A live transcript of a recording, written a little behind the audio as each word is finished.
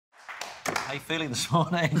How you feeling this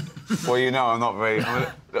morning? Well, you know, I'm not very...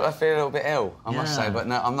 I feel a little bit ill, I must say, but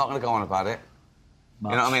no, I'm not going to go on about it.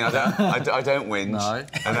 Much. You know what I mean? I don't whinge. No.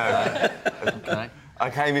 I know. OK. I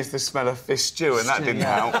came here to smell a fish stew, and that didn't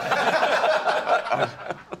help.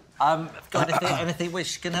 Got anything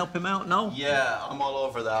which can help him out? No? Yeah, I'm all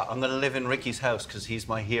over that. I'm going to live in Ricky's house because he's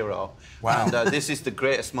my hero. Wow. And this is the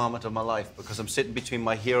greatest moment of my life because I'm sitting between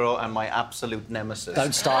my hero and my absolute nemesis.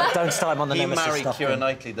 Don't start him on the nemesis stuff. He stuff. married Keira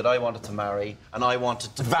Knightley that I wanted to marry, and I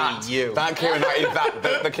wanted to be you. That Keira Knightley,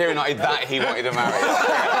 the Keira Knightley that he wanted to marry.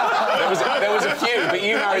 there was a few, but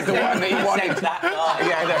you married the one that he wanted.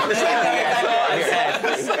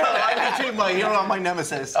 I'm between my hero and my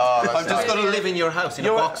nemesis. I'm just going to live in your house in a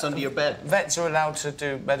box under your bed. Vets are allowed to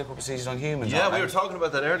do medical procedures on humans. Yeah, we were talking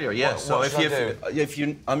about that earlier. Yeah. What if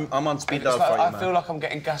you, I'm on speed dial like, for you, I feel like I'm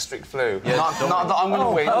getting gastric flu. Yeah, not that I'm going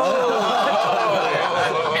to win.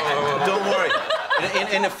 Don't worry.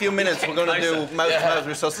 In a few minutes, we're going to do mouth-to-mouth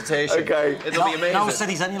resuscitation. OK. It'll be amazing. Noel said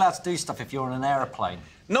he's only allowed to do stuff if you're on an aeroplane.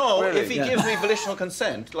 No, really? if he gives me volitional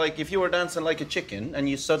consent, like if you were dancing like a chicken and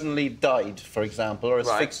you suddenly died, for example, or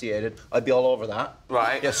asphyxiated, I'd be all over that.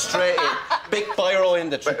 Right. Yeah, straight in. Big biro in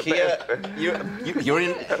the trachea. You're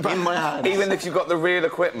in my hands. Even if you've got the real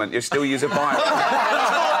equipment, you still use a biro.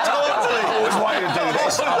 Totally. I always wanted to do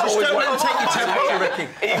this. I've always wanted to take your temperature, Ricky.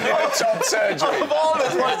 Even if it's top surgery. I've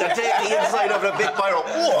always wanted to take the inside of a big biro,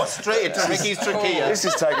 straight into Ricky's trachea. This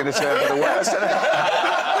is taking a turn for the worse, isn't it?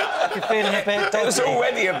 You're feeling a bit dodgy. It was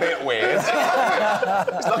already a bit weird.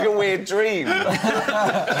 It's like a weird dream.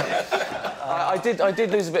 I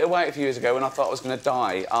did lose a bit of weight a few years ago when I thought I was going to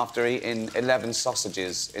die after eating 11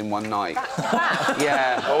 sausages in one night.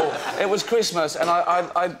 Yeah. Oh, it was Christmas, and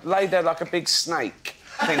I lay there like a big snake,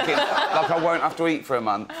 thinking like I won't have to eat for a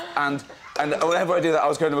month. And whenever I do that, I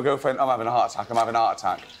was going to my girlfriend, I'm having a heart attack, I'm having a heart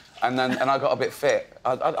attack. And I got a bit fit.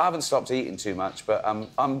 I haven't stopped eating too much, but I'm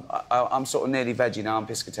sort of nearly veggie now. I'm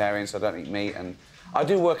pescatarian, so I don't eat meat, and I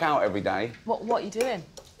do work out every day. What are you doing?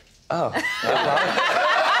 Oh.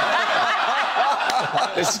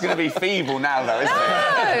 This is going to be feeble now, though, isn't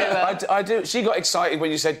it? I do. She got excited when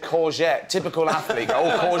you said courgette. Typical athlete.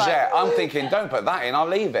 Oh, courgette. I'm thinking, don't put that in. I'll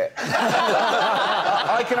leave it.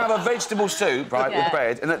 I can have a vegetable soup, right, with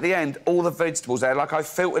bread, and at the end, all the vegetables there, like I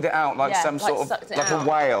filtered it out like some sort of like a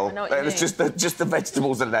whale. It's just the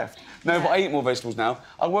vegetables are left. No, but I eat more vegetables now.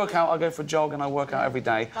 I work out. I go for a jog, and I work out every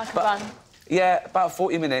day. Like a run. Yeah, about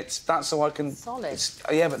 40 minutes. That's so I can. Solid.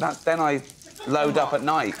 Yeah, but then I load up at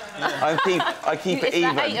night. I keep it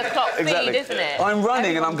even. It's the 8 o'clock feed, isn't it? I'm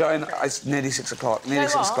running and I'm going, it's nearly 6 o'clock, nearly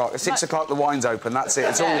 6 o'clock. At 6 o'clock, the wine's open, that's it.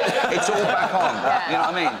 It's all back on. You know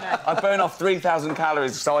what I mean? I burn off 3,000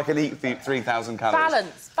 calories so I can eat 3,000 calories.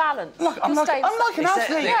 Balance. Look, I'm like an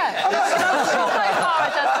athlete.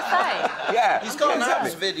 Yeah. does the same. Yeah. He's got an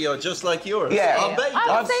abs video just like yours. Yeah. I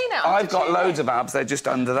haven't seen it. I've got loads of abs, they're just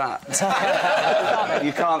under that.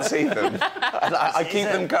 You can't see them. I keep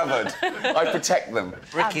them covered. I protect them.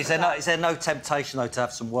 Ricky, is there no temptation, though, to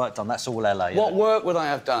have some work done? That's all LA. What work would I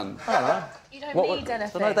have done? I don't know. You don't need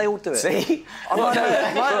anything. No, they all do it. See?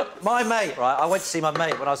 My mate, right, I went to see my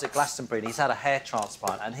mate when I was at Glastonbury, and he's had a hair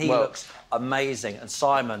transplant, and he looks amazing, and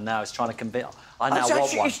Simon now is trying to convince... I now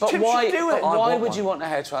want one. But why would you want a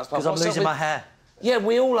hair transplant? Because I'm losing my hair. Yeah,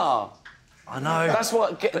 we all are. I know. That's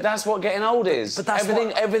what getting old is. But that's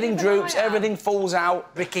everything droops, everything falls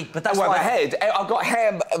out. Ricky, but that's why the head. I've got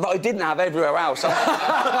hair that I didn't have everywhere else.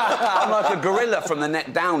 I'm like a gorilla from the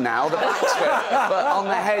neck down now. The back's good, but on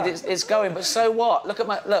the head it's going. But so what? Look.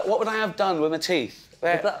 What would I have done with my teeth?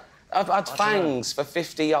 I've had fangs for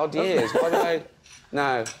 50-odd years. Why would I?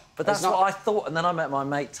 No. But that's what I thought. And then I met my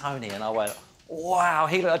mate Tony, and I went, wow, I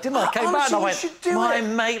came back and I went, my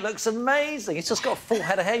mate looks amazing. He's just got a full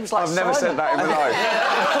head of hair. He was like, I've never said that in my life.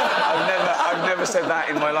 I've never said that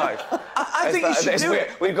in my life. I think you should do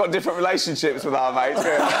it. We've got different relationships with our mates.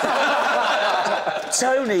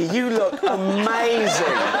 Tony, you look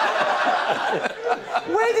amazing.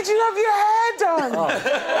 Where did you have your hair done?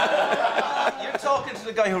 You're talking to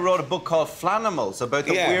the guy who wrote a book called Flanimals about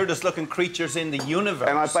the weirdest looking creatures in the universe.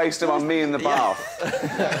 And I based them on me in the bath.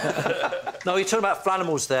 No, you're talking about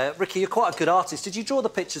Flanimals there. Ricky, you're quite a good artist. Did you draw the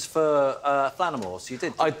pictures for Flanimals? You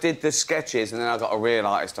did? I did the sketches, and then I got a real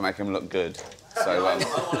artist to make them look good. So, I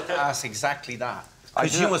wanted to ask exactly that.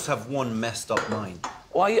 Because you must have one messed up mind.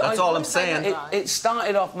 Well, That's all I'm saying. It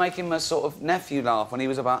started off making my sort of nephew laugh when he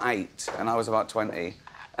was about 8 and I was about 20,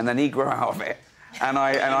 and then he grew out of it, and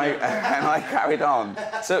I carried on.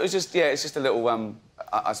 So it was just it's just a little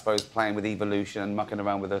I suppose playing with evolution and mucking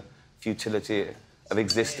around with the futility of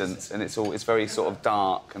existence, and it's very sort of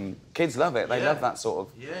dark, and kids love it. They love that sort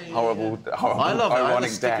of horrible, I love ironic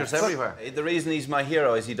stickers death. everywhere. The reason he's my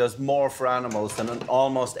hero is he does more for animals than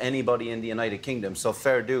almost anybody in the United Kingdom. So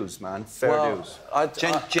fair dues, man. Fair dues.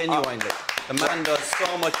 Genuinely, the man does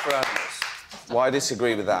so much for animals. Well, I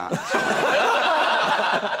disagree with that.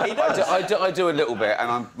 I do a little bit, and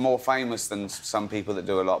I'm more famous than some people that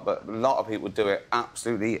do a lot, but a lot of people do it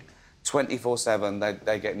absolutely 24/7.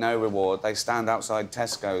 They get no reward. They stand outside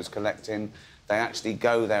Tesco's collecting. They actually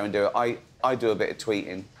go there and do it. I do a bit of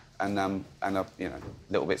tweeting and you know,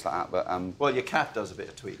 little bits like that. But well, your cat does a bit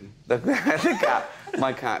of tweeting.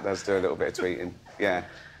 My cat does do a little bit of tweeting. Yeah.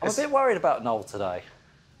 I'm a bit worried about Noel today.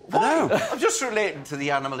 I know. I'm just relating to the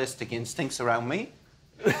animalistic instincts around me.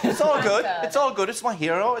 It's all good. It's all good. It's my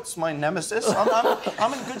hero. It's my nemesis.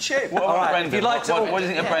 I'm in good shape. All right. Brendan, if you'd like to, what do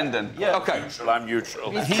you think of Brendan? Yeah. Okay. I'm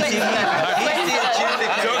neutral. He's the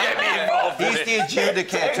adjudicator. Don't get me involved. He's the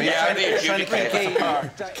adjudicator. Yeah, the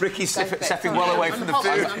adjudicator. Ricky's stepping well away from the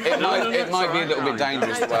food. It might be a little bit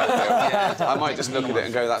dangerous the way I feel. I might just look at it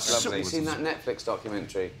and go, that's lovely. Have you seen that Netflix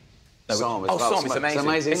documentary? Psalm, Psalm, it's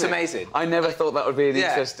amazing. It's amazing. I never thought that would be an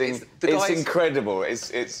interesting. It's incredible. It's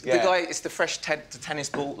the guy. It's the fresh tennis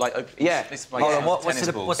ball. Like it's What's it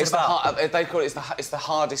about? They call it. It's the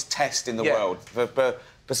hardest test in the world. The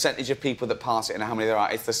percentage of people that pass it and how many there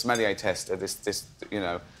are. It's the sommelier test of this. You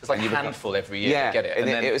know, it's like a handful every year. Yeah, to get it. And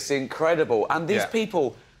it was incredible. And these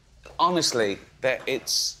people, honestly,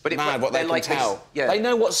 it's mad what they can tell. They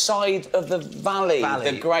know what side of the valley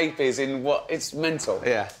the grape is in. What it's mental.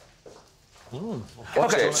 Yeah.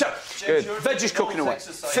 Okay, so good. Veggie's cooking away.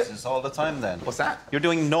 Exercises all the time, then. What's that? You're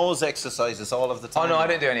doing nose exercises all of the time. Oh no, I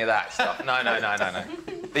don't do any of that stuff. No.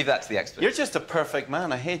 Leave that to the experts. You're just a perfect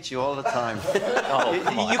man. I hate you all the time.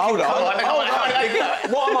 Hold on.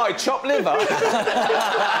 What am I, chopped liver?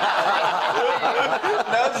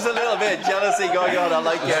 No, there's a little bit jealousy going on. I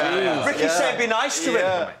like you. Ricky said be nice to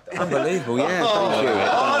him. Unbelievable, yeah.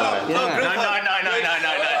 No.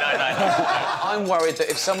 I'm worried that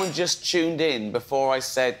if someone just tuned in before I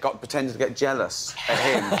pretended to get jealous at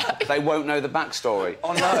him, they won't know the backstory.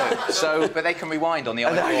 Oh no! But they can rewind on the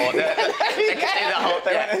other board. They can do the whole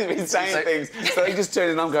thing. They've been saying things, so they just tune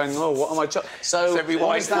in. And I'm going, oh, what am I? So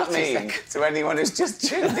what does that mean to anyone who's just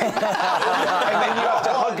tuned in? And then you have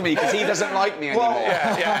to hug me because he doesn't like me anymore.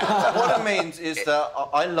 What it means is that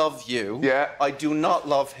I love you. Yeah. I do not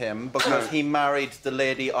love him because he married the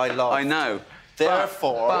lady I love. I know.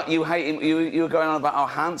 Therefore... But you hate him. You were going on about how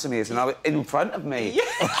handsome he is, and I was in front of me. Yeah.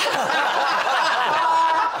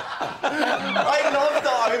 I love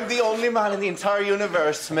that I'm the only man in the entire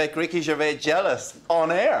universe to make Ricky Gervais jealous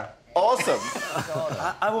on air. Awesome.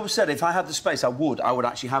 I always said if I had the space, I would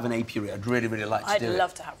actually have an apiary. I'd really like to do it. I'd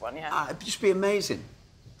love to have one, yeah. It'd just be amazing.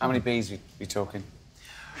 How many bees are we talking?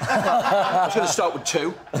 I was going to start with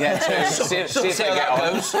 2. Yeah, 2. see if they get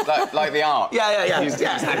on. Like the art.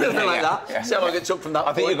 Yeah. Something like that. Yeah. See how I get took from that.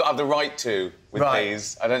 I think you've got to have the right 2 with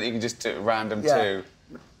bees. I don't think you can just do random 2.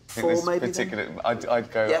 4 maybe.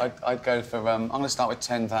 I'd go for. I'm going to start with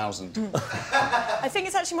 10,000. I think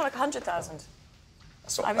it's actually more like 100,000.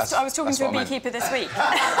 I was talking to a beekeeper this week.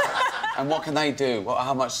 And what can they do?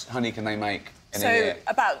 How much honey can they make in a year?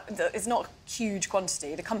 It's not a huge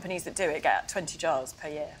quantity. The companies that do it get 20 jars per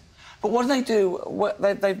year. But what do they do?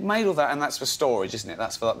 They've made all that, and that's for storage, isn't it?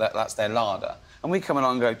 That's their larder. And we come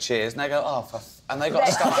along and go, cheers, and they go, oh, and they've got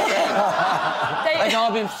to start again. They go,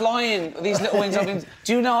 I've been flying these little wings.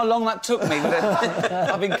 Do you know how long that took me?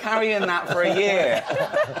 I've been carrying that for a year.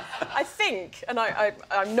 I think, and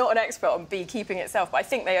I'm not an expert on beekeeping itself, but I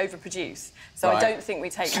think they overproduce. So I don't think we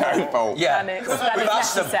take more than is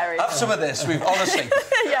necessary. Have some of this. We've honestly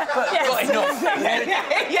got enough.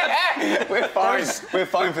 We're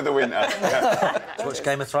fine for the winter. Do you watch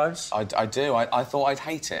Game of Thrones? I do. I thought I'd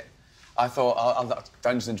hate it. I thought,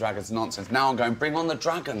 Dungeons and Dragons nonsense. Now I'm going, bring on the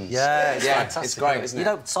dragons. Yeah, it's fantastic. It's great, isn't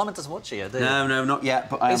it? Simon doesn't watch it yet, do you? No, not yet.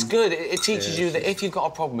 But it's good. It teaches you that if you've got a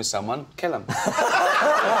problem with someone, kill them.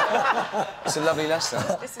 It's a lovely lesson.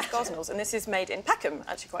 This is Gosnells, and this is made in Peckham,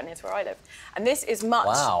 actually quite near to where I live. And this is much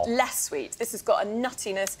less sweet. This has got a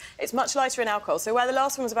nuttiness. It's much lighter in alcohol. So where the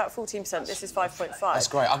last one was about 14%, this is 5.5. That's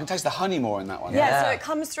great. I can taste the honey more in that one. Yeah, so it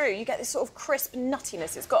comes through. You get this sort of crisp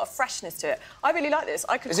nuttiness. It's got a freshness to it. I really like this.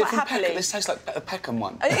 I could quite happily... This tastes like a Peckham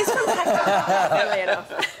one. It is from Peckham, funnily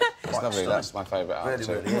enough. It's lovely. That's my favourite out Really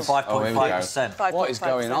 5.5%. What is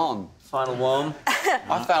going on? Final one.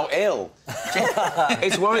 I felt ill.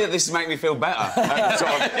 It's worrying that this is making me feel better.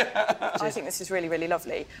 I think this is really, really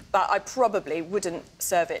lovely, but I probably wouldn't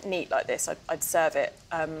serve it neat like this. I'd serve it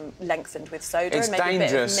lengthened with soda it's and maybe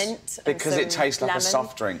dangerous a bit of mint because and it tastes like lemon. a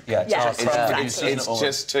soft drink. Yeah, It's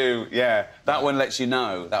just too... Yeah, that one lets you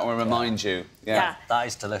know. That one reminds you. Yeah. That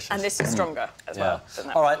is delicious. And this is stronger as well. Than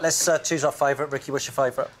that. All right, let's choose our favourite. Ricky, what's your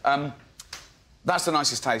favourite? That's the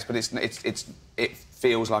nicest taste, but it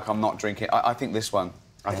feels like I'm not drinking. I think this one.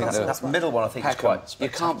 I think the middle one, I think, is quite You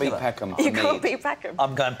can't beat Peckham. You can't beat Peckham.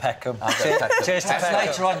 I'm going Peckham. Cheers to Peckham.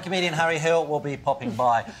 Later on, comedian Harry Hill will be popping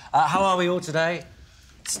by. How are we all today?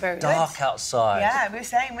 It's very dark good. outside. Yeah, we're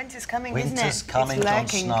saying winter's coming, isn't it? Winter's coming, Jon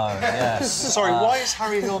Snow, yes. Sorry, why is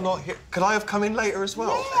Harry Hill not here? Could I have come in later as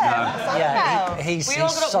well? Yeah, he's we all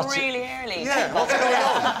got up such really early. Yeah, what's going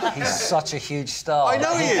on? He's such a huge star. I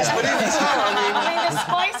know he is, but even so, I mean, the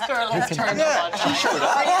Spice Girl has turned up. she showed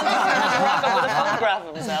up. With a photograph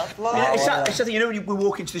of himself. It's something, you know, when we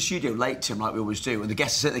walk into the studio late, Tim, like we always do, and the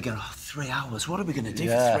guests are sitting there going, oh, 3 hours, what are we going to do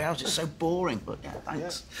for 3 hours? It's so boring, but yeah,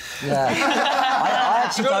 thanks. Yeah. I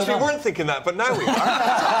actually don't know. We weren't thinking that, but now we are.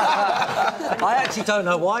 I actually don't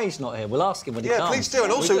know why he's not here. We'll ask him when he comes. Yeah, please do.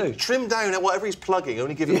 And also, trim down at whatever he's plugging.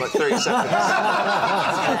 Only give him, like, 30 seconds.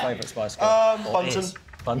 What's your favourite Spice Girl? Bunton.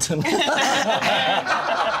 Bunton. Bunton,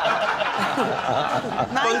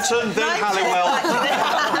 then Halliwell.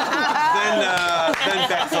 then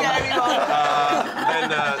Beckham.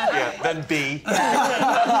 Then B.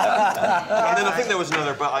 And then I think there was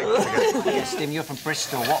another, but I forget. Yes, Tim, you're from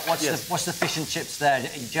Bristol. What's the fish and chips there? Do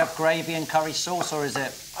you have gravy and curry sauce, or is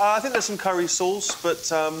it...? I think there's some curry sauce,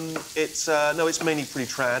 but it's mainly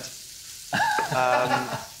pretty trad.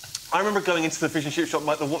 I remember going into the fish and chip shop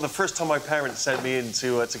the first time my parents sent me in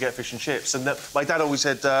to get fish and chips, and my dad always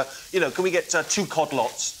said, can we get 2 cod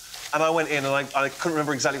lots? And I went in and I couldn't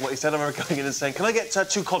remember exactly what he said. I remember going in and saying, can I get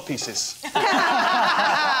 2 cod pieces?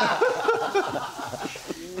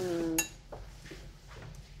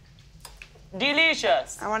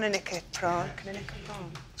 Delicious. I want to nick a prawn. Can I nick a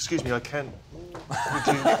prawn? Excuse me, I can.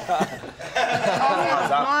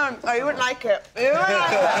 Oh, you wouldn't like it.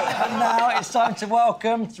 And now it's time to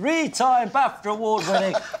welcome 3-time BAFTA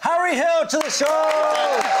award-winning Harry Hill to the show!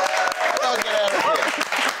 Oh, get out of here.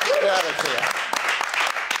 Get out of here.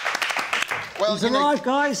 Well, he's alive,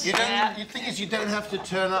 guys. You thing is, you don't have to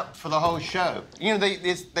turn up for the whole show. You know,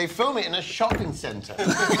 they film it in a shopping centre. No,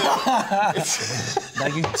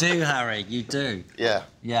 you do, Harry. You do. Yeah.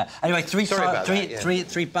 Yeah. Anyway, three times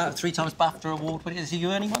BAFTA award winning. Is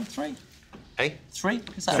you earning one? 3? Eh? 3?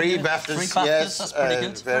 Is that 3 good? BAFTAs, 3 BAFTAs, yes. That's pretty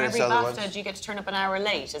good. For every BAFTA, do you get to turn up an hour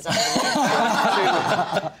late? Is that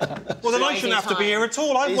Well, then I shouldn't have to be here at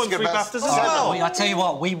all. I've won 3 BAFTAs as well. I tell you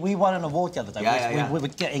what, we won an award the other day. We were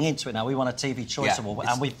getting into it now. We won a TV Choice Award,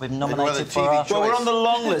 and we've been nominated for... Well, we're on the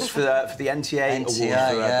long list for the NTA Award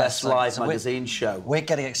for Best Live Magazine Show. We're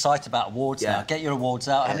getting excited about awards now. Get your awards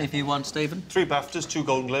out. How many have you won, Stephen? 3 BAFTAs, 2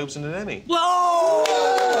 Golden Globes and an Emmy. Whoa!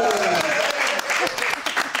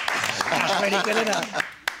 That's pretty good, isn't it?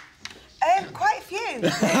 Quite a few.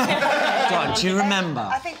 Go on, do you remember?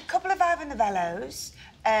 I think a couple of Ivan Novellos,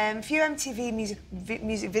 a few MTV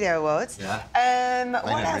Music Video Awards. Yeah.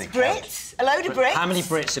 What else? Brits. A load of Brits. How many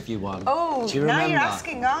Brits have you won? Oh, do you now remember? you're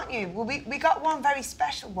asking, aren't you? Well, we got one very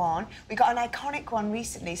special one. We got an iconic one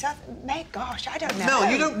recently. So, gosh, I don't know. No,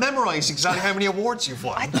 you don't memorise exactly how many awards you've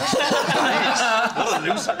won. What a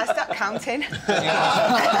loser. I start counting.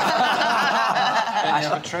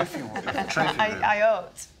 A trophy one. I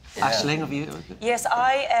ought. Aisling, have you? Yes,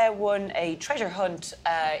 I won a treasure hunt.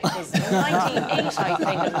 It was 98, I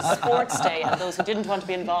think, it was Sports Day, and those who didn't want to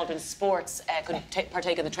be involved in sports could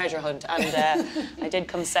partake in the treasure hunt, and I did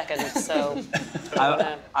come second, so...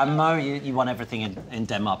 I know you won everything in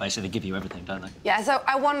Denmark, basically. They give you everything, don't they? Yeah, so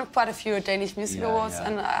I won quite a few Danish Music Awards,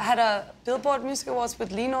 and I had a Billboard Music Awards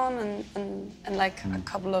with Lean On and like a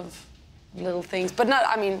couple of little things, but not,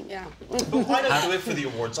 I mean, yeah. But I don't do it for the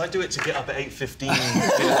awards. I do it to get up at 8:15 in the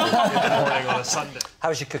morning on a Sunday.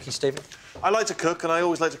 How's your cookie, Stephen? I like to cook, and I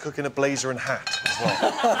always like to cook in a blazer and hat as well.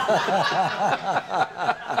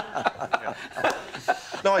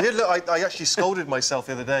 No, I did look. I actually scolded myself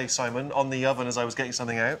the other day, Simon, on the oven as I was getting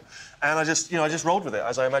something out, and I just rolled with it,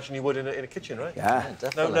 as I imagine you would in a kitchen, right? Yeah,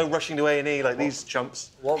 definitely. No rushing to A&E like these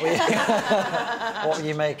chumps. What were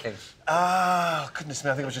you making? Goodness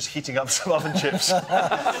me, I think I was just heating up some oven chips.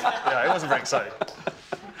 Yeah, it wasn't very exciting.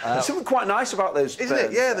 There's something quite nice about those. Isn't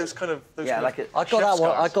it? Yeah, those kind of... I got that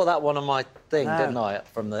one. I got that one on my thing, didn't I,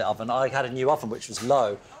 from the oven. I had a new oven, which was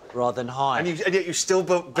low rather than high. And yet you still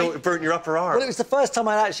burnt your upper arm. Well, it was the first time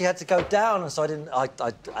I actually had to go down, and so I didn't...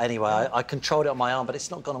 Anyway, I controlled it on my arm, but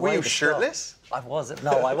it's not gone away. Were you shirtless? I wasn't.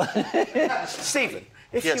 No, I wasn't. Stephen,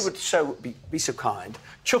 if you would be so kind,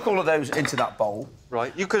 chuck all of those into that bowl.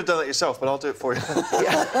 Right. You could have done that yourself, but I'll do it for you.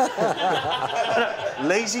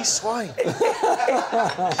 Lazy swine.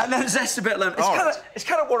 And then zest a bit of lemon. It's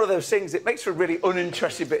kind of one of those things. It makes for a really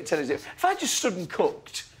uninteresting bit of television. If I just stood and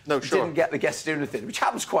cooked, didn't get the guests to do anything, which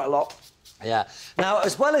happens quite a lot. Yeah. Now,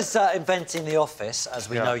 as well as inventing The Office, as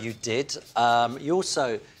we know you did, you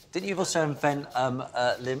also... Didn't you also invent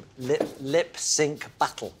lip sync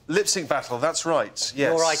battle? Lip sync battle, that's right.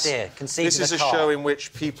 Yes. Your idea, conceived This is a show in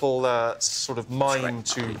which people sort of mime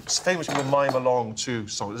to famous people mime along to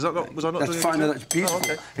songs. Is that not? Was I not? That's doing fine. it? That's beautiful.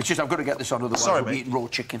 Oh, okay. It's just I've got to get this on, otherwise Sorry, we'll be eating raw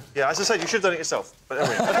chicken. Yeah, as I said, you should have done it yourself. But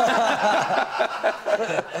anyway.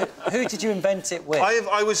 Who did you invent it with?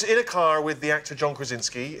 I was in a car with the actor John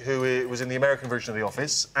Krasinski, who was in the American version of The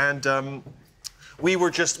Office, and. We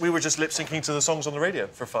were just lip syncing to the songs on the radio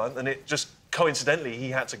for fun, and it just coincidentally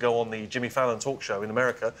he had to go on the Jimmy Fallon talk show in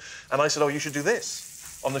America, and I said, "Oh, you should do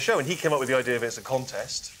this on the show," and he came up with the idea of it as a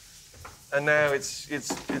contest, and now it's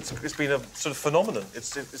been a sort of phenomenon.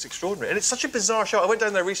 It's extraordinary, and it's such a bizarre show. I went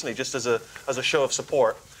down there recently just as a show of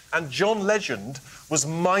support, and John Legend was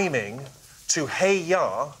miming to "Hey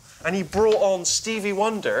Ya," and he brought on Stevie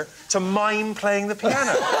Wonder to mime playing the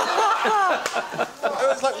piano. I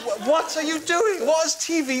was like, what are you doing? What has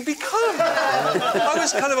TV become? I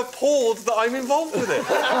was kind of appalled that I'm involved with it.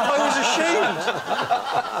 I was ashamed.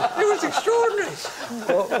 It was extraordinary.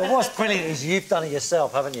 Well, what's brilliant is you've done it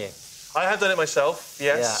yourself, haven't you? I have done it myself,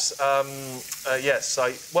 yes. Yeah. Yes,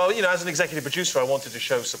 well, you know, as an executive producer, I wanted to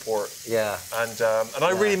show support. Yeah. And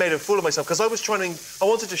I really made a fool of myself, because I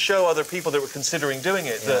wanted to show other people that were considering doing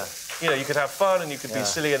it that, you know, you could have fun and you could be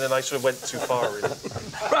silly, and then I sort of went too far, really.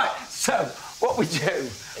 Right, so what we do,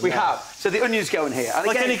 so the onions go in here. And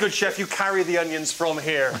like again, any good chef, you carry the onions from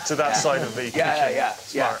here to that side of the kitchen. Yeah.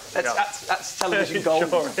 Smart. That's television gold.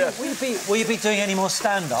 Sure, yeah. Will you be doing any more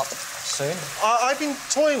stand-up soon? I've been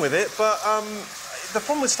toying with it, but the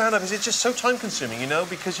problem with stand-up is it's just so time-consuming, you know,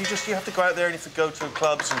 because you have to go out there and you have to go to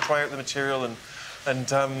clubs and try out the material, and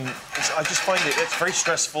I just find it's very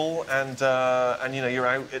stressful, and you know, you're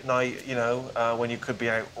out at night, you know, when you could be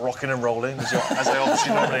out rocking and rolling, as I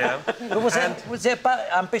obviously normally am. But was it about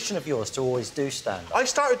ambition of yours to always do stand-up? I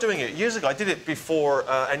started doing it years ago. I did it before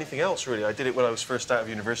anything else, really. I did it when I was first out of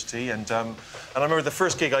university, and I remember the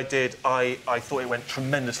first gig I did, I thought it went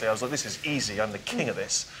tremendously. I was like, this is easy, I'm the king of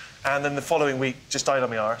this. And then the following week, just died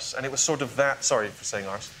on my arse, and it was sort of that... Sorry for saying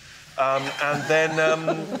arse. And then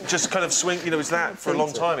just kind of swing, you know, it was that for a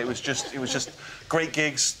long time. It was just great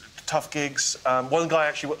gigs, tough gigs. One guy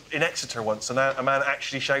actually in Exeter once, a man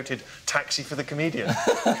actually shouted "taxi for the comedian,"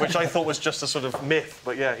 which I thought was just a sort of myth,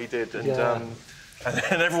 but yeah, he did. And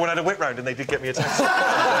then everyone had a whip round, and they did get me a taxi.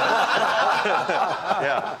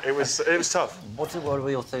 Yeah, it was tough. What do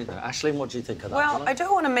we all think, though? Aisling, what do you think of that? Well, I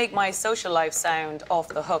don't want to make my social life sound off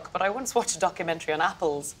the hook, but I once watched a documentary on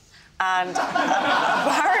apples. And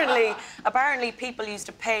apparently people used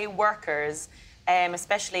to pay workers,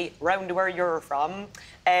 especially round where you're from,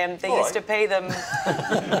 they used to pay them...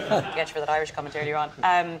 Get you for that Irish comment earlier on.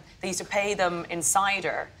 They used to pay them in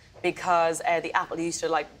cider because the apple used to,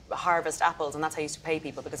 like, harvest apples, and that's how you used to pay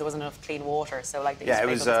people, because there wasn't enough clean water, so, like, they used to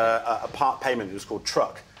pay it was a part payment. It was called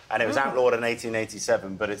truck. And it was outlawed in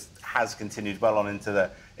 1887, but it has continued well on into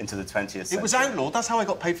the 20th century. It was outlawed? That's how I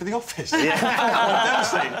got paid for The Office. Yeah. I'm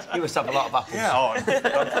devastated. You must have a lot of apples.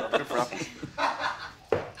 Yeah, good for apples.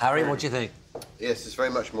 Harry, what do you think? Yes, it's very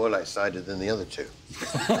much more like cider than the other two.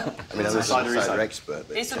 I mean, I'm a cider expert.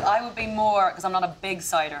 But, I would be more, because I'm not a big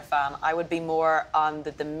cider fan, I would be more on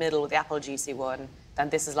the middle, the apple juicy one, than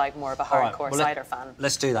this is like more of a hardcore cider fan.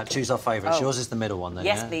 Let's do that. Choose our favourites. Yours is the middle one, then,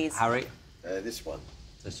 Yes, please. Harry? this one.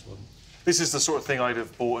 This one. This is the sort of thing I'd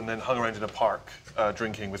have bought and then hung around in a park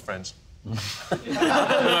drinking with friends. when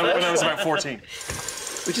I was about 14.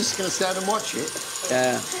 We're just going to stand and watch it.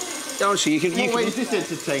 Yeah. Don't see, you can. Why is this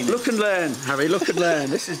entertaining? Look and learn, Harry. Look and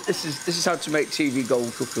learn. This is how to make TV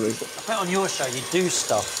gold cookery. I bet on your show you do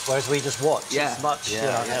stuff, whereas we just watch. Yeah. It's much,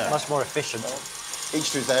 much more efficient.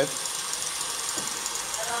 Each to his own.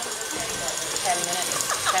 10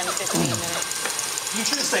 minutes, 10, 15 minutes. You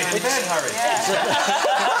should have stayed in bed, Harry. Yeah.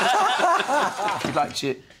 If you'd like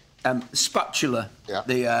to spatula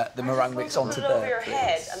the meringue mix onto there. You put it over your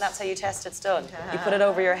head, and that's how you test it's done. You put it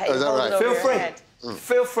over your head. Oh, is that right? Feel free.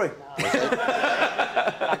 Feel free.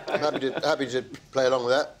 I'm happy to play along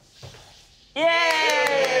with that.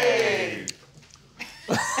 Yay!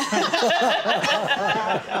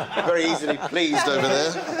 Very easily pleased over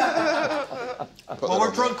there. Well,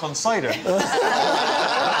 we're drunk on cider.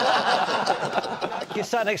 You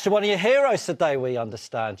sat next to one of your heroes today, we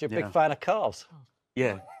understand. You're a big fan of Karl's.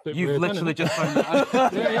 Yeah. You've literally just found that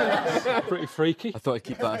out. Yeah. Pretty freaky. I thought I'd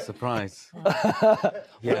keep that a surprise. What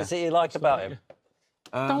is it you like about him?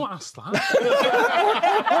 Don't ask that.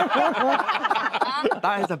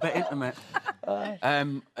 That is a bit intimate.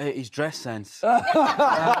 His dress sense. Why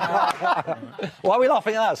are we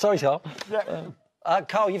laughing at that? Sorry, Karl.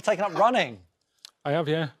 Karl, you've taken up running. I have,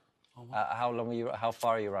 yeah. How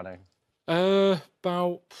far are you running?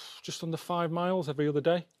 About just under 5 miles every other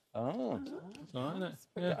day. Oh. That's all right, isn't it?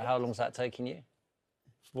 Yeah. How long's that taking you?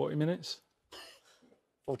 40 minutes.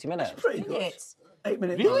 40 minutes? That's pretty good. 8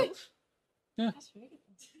 minutes. Really? Yeah.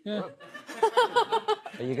 Yeah.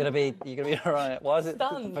 Are you going to be all right? Why is it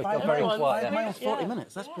very quiet? Miles, 40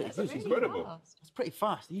 minutes. That's pretty good. That's incredible. That's pretty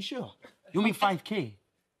fast. Are you sure? You mean 5K?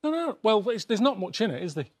 No. Well, there's not much in it,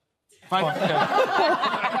 is there? 5K.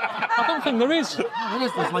 I don't think there is. There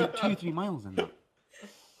is. There's like 2-3 miles in there.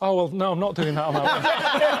 Oh, well, no, I'm not doing that on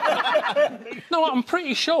that one. No, I'm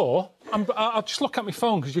pretty sure. I'll just look at my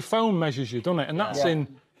phone, because your phone measures you, doesn't it? And that's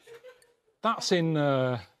in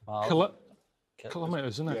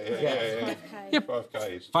kilometres, isn't it? Yeah.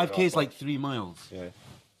 5K. 5K is like 3 miles. Yeah.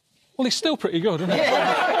 Well, it's still pretty good, isn't it?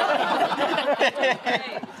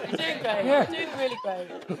 You're doing great. Yeah. You're doing really great.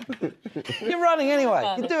 You're running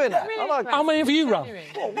anyway. You're doing that. I like How many have you run?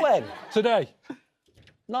 What, when? Today.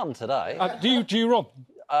 None today. Do you run?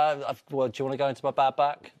 Well, do you want to go into my bad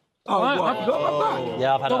back? Oh, I've got a bad back.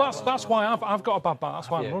 Yeah, I've had. No, that's why I've got a bad back. That's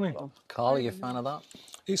why I'm running. Karl, are you a fan of that?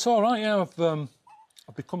 It's all right. Yeah, I've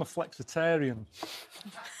become a flexitarian.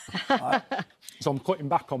 So I'm cutting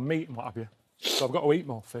back on meat and what have you. So I've got to eat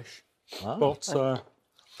more fish. Oh. But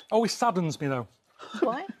always saddens me though.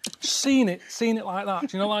 Why? Seeing it like that.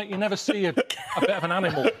 Do you know, like you never see a bit of an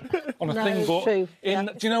animal on a thing, but true.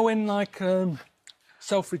 do you know in like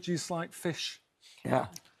Selfridges, like fish? Yeah.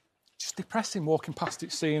 Just depressing walking past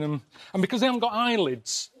it, seeing them, and because they haven't got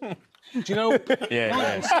eyelids. Do you know?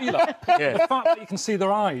 Yeah. You see that? Yeah. The fact that you can see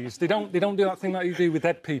their eyes, they don't do that thing that you do with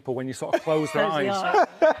dead people when you sort of close their eyes.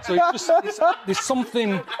 So there's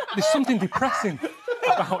something depressing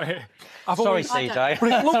about it. Sorry, CJ.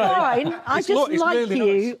 But it looks Fine. I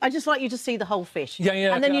just like you to see the whole fish.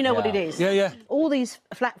 Yeah. And then you know what it is. Yeah. All these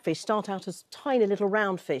flatfish start out as tiny little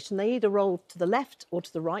round fish, and they either roll to the left or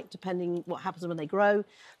to the right, depending what happens when they grow.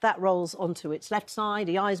 That rolls onto its left side,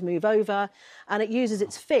 the eyes move over, and it uses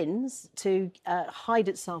its fins to hide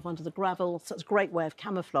itself under the gravel. So it's a great way of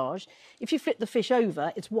camouflage. If you flip the fish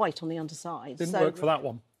over, it's white on the underside. Didn't work for that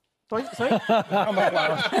one. Sorry?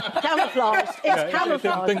 Camouflage. It's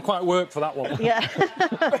camouflage. It didn't quite work for that one. Yeah.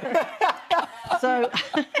 So...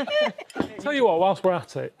 Tell you what, whilst we're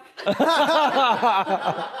at it, can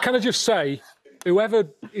I just say, whoever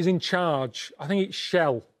is in charge, I think it's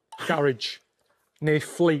Shell Garage near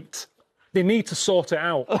Fleet, they need to sort it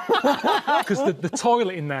out. Because the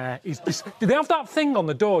toilet in there is... Do they have that thing on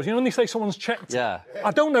the doors? You know when they say someone's checked? Yeah.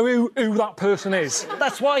 I don't know who that person is.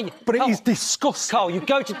 That's why... But it is disgusting. Karl, you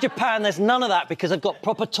go to Japan, there's none of that because they've got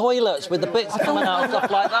proper toilets with the bits coming out and stuff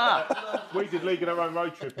like that. We did League of Their Own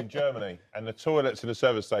road trip in Germany, and the toilets in the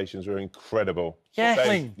service stations were incredible.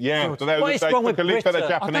 Yeah. What is wrong with a link for the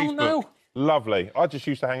Britain? Japanese I don't know. book. Lovely. I just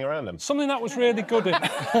used to hang around them. Something that was really good in...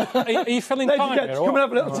 Are you feeling fine here? Come and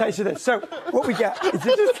have a little taste of this. So, what we get is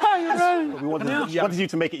just hang around. We wanted you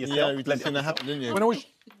to make it yourself. Yeah, that's going to happen, didn't you? When I was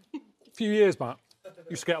a few years back, I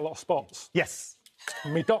used to get a lot of spots. Yes.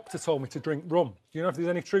 And my doctor told me to drink rum. Do you know if there's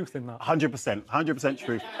any truth in that? 100%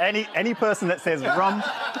 truth. Any person that says rum,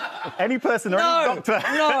 any person or any doctor...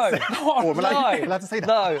 No, Am I allowed to say that?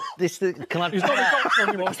 No, can I... He's not a doctor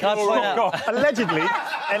anymore. Can I point out... Allegedly...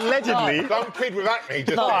 Some kid with acne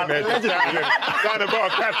just sitting there down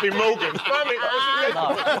about Captain Morgan.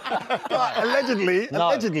 Allegedly...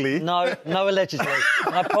 No, allegedly.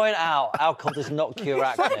 Can I point out, alcohol does not cure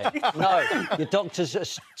acne? No, your doctor's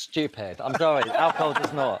stupid. I'm sorry, alcohol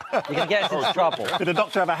does not. You're going to get us into trouble. Did the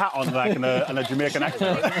doctor have a hat on, like, and a Jamaican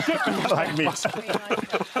accent? Like me.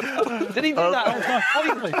 Did he do that?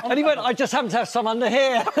 And he went, I just happen to have some under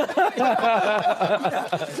here.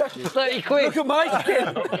 30 quid. Look at my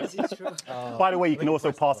skin. By the way, you can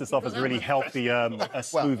also pass this off as a really healthy a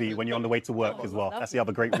smoothie when you're on the way to work as well. That's the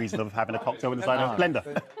other great reason of having a cocktail inside a blender.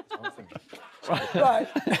 Right.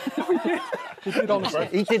 He did, honestly.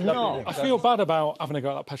 He did not. I feel bad about having a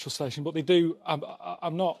go at that petrol station, but they do.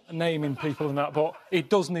 I'm not naming people and that, but it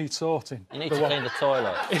does need sorting. You need to clean the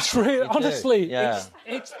toilet. It's really, honestly, yeah.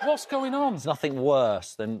 it's what's going on. There's nothing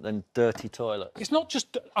worse than dirty toilet. It's not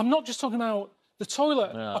just. I'm not just talking about the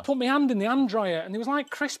toilet. Yeah. I put my hand in the hand dryer, and there was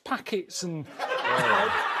like crisp packets and.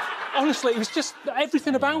 Honestly, it was just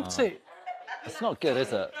everything about it. It's not good,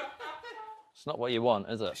 is it? It's not what you want,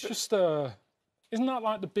 is it? It's just, isn't that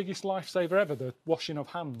like the biggest lifesaver ever, the washing of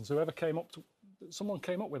hands? Whoever came up to... Someone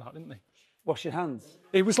came up with that, didn't they? Wash your hands?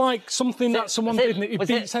 It was like something that someone did, and it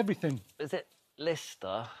beats everything. Is it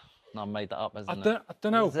Lister? No, I made that up, I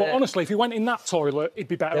don't know, but honestly, if you went in that toilet, it'd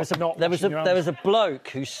be better off not washing your hands. There was a bloke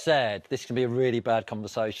who said, this can be a really bad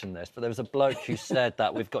conversation, this, but there was a bloke who said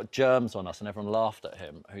that we've got germs on us, and everyone laughed at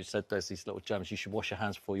him, who said there's these little germs, you should wash your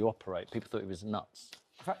hands before you operate. People thought he was nuts.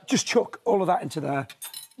 Just chuck all of that into there.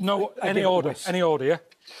 No, any order, yeah?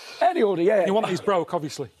 Any order, yeah. You want these broke,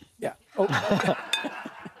 obviously. Yeah. Oh.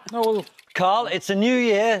 No, well... Carl, it's a new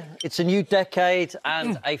year, it's a new decade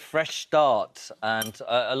and a fresh start. And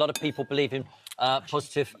a lot of people believe in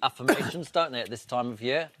positive affirmations, don't they, at this time of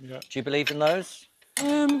year? Yeah. Do you believe in those?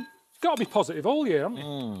 Got to be positive all year, haven't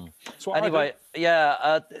you? Anyway,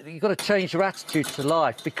 yeah, you've got to change your attitude to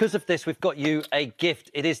life. Because of this, we've got you a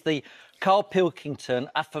gift. It is the Karl Pilkington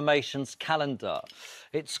Affirmations Calendar.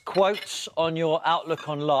 It's quotes on your outlook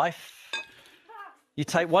on life. You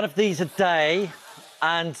take one of these a day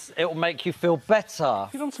and it will make you feel better.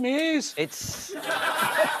 Get on to my ears. It's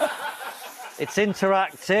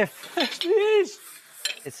interactive. It is.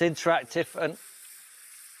 It's interactive and...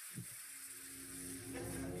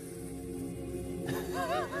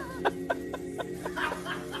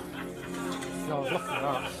 God, look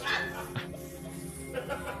at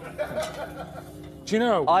that. Do you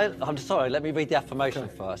know... I'm sorry, let me read the affirmation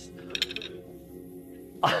first.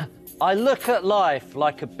 I look at life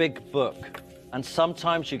like a big book, and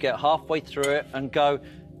sometimes you get halfway through it and go,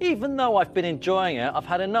 even though I've been enjoying it, I've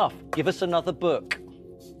had enough. Give us another book.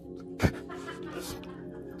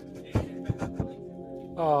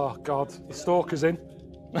 Oh, God, the stalker's in.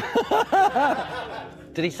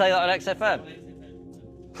 Did he say that on XFM?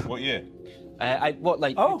 What year? What,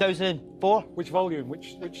 like 2004? Which volume?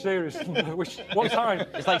 Which series? What time?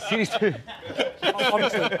 It's like series 2.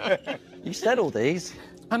 Honestly. You said all these.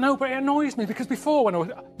 I know, but it annoys me because before,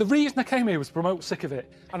 the reason I came here was to promote Sick of It,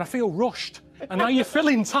 and I feel rushed. And now you're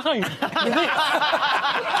filling time with it.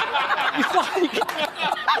 It's like...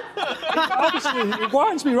 Honestly, it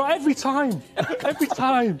winds me right every time. Every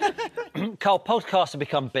time. Carl, podcasts have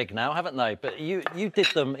become big now, haven't they? But you did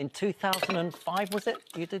them in 2005, was it?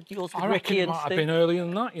 You did yours with Ricky and it might Steve? have been earlier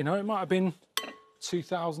than that, you know. It might have been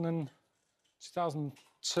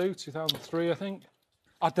 2002, 2003, I think.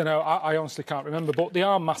 I don't know. I honestly can't remember, but they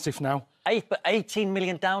are massive now. 18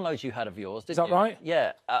 million downloads you had of yours, didn't you? Is that right?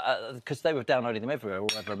 Yeah, because they were downloading them everywhere,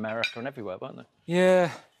 all over America and everywhere, weren't they?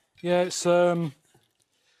 Yeah, it's... I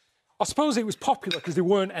suppose it was popular because there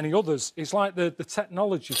weren't any others. It's like the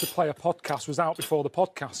technology to play a podcast was out before the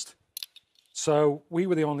podcast. So we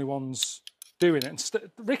were the only ones doing it. And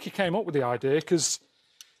Ricky came up with the idea because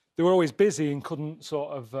they were always busy and couldn't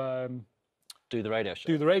sort of... do the radio show.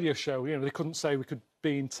 Do the radio show. You know, they couldn't say we could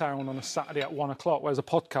be in town on a Saturday at 1 o'clock, whereas a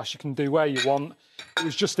podcast you can do where you want. It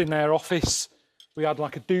was just in their office. We had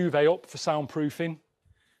like a duvet up for soundproofing.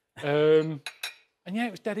 And yeah,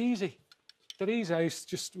 it was dead easy. Dead easy.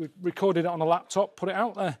 We recorded it on a laptop, put it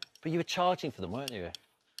out there. But you were charging for them, weren't you?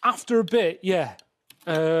 After a bit, yeah.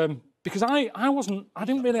 Because I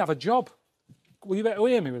didn't really have a job. Will you better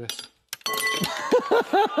hear me with this?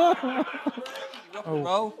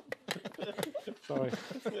 Roll. Sorry.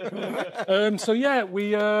 So yeah,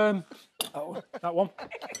 we that one.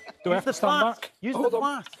 Do I have to stand back? Use the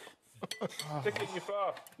flask. Stick it in your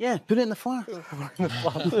flask. Yeah, put it in the flask.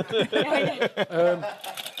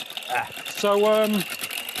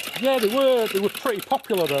 Yeah, they were pretty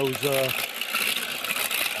popular, those.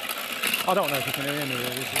 I don't know if you can hear me.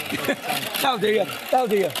 Really. That'll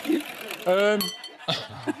do you.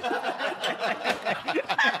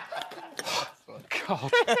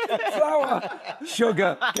 God. Flour,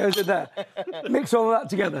 sugar goes in there. Mix all of that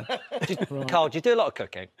together. Carl, do you do a lot of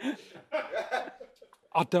cooking?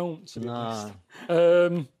 I don't. To be honest.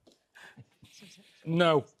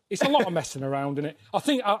 No, it's a lot of messing around in it. I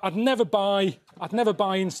think I'd never buy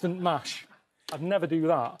instant mash. I'd never do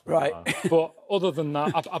that. Right. But other than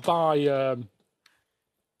that, I buy.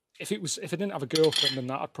 If I didn't have a girlfriend and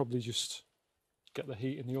that, I'd probably just get the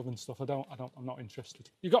heat in the oven stuff. I'm not interested.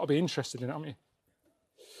 You've got to be interested in it, haven't you?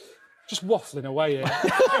 Just waffling away here.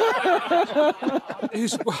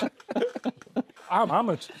 I'm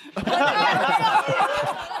hammered.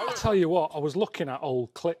 I'll tell you what, I was looking at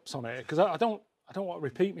old clips on it because I don't want to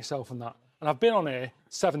repeat myself and that. And I've been on here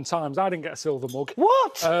 7 times. I didn't get a silver mug.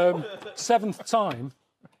 What? 7th time,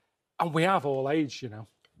 and we have all aged, you know.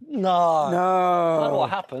 No. No. That's what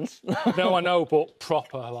happens. No, I know, but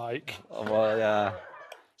proper, like. Oh, well, yeah.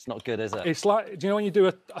 It's not good, is it? It's like, do you know when you do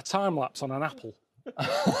a time lapse on an apple?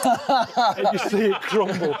 You see it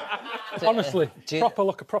crumble. Honestly,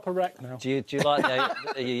 a proper wreck now. Do you like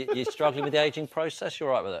are you struggling with the ageing process?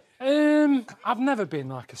 You're all right with it? I've never been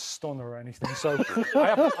like a stunner or anything, so I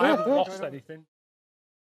haven't lost anything.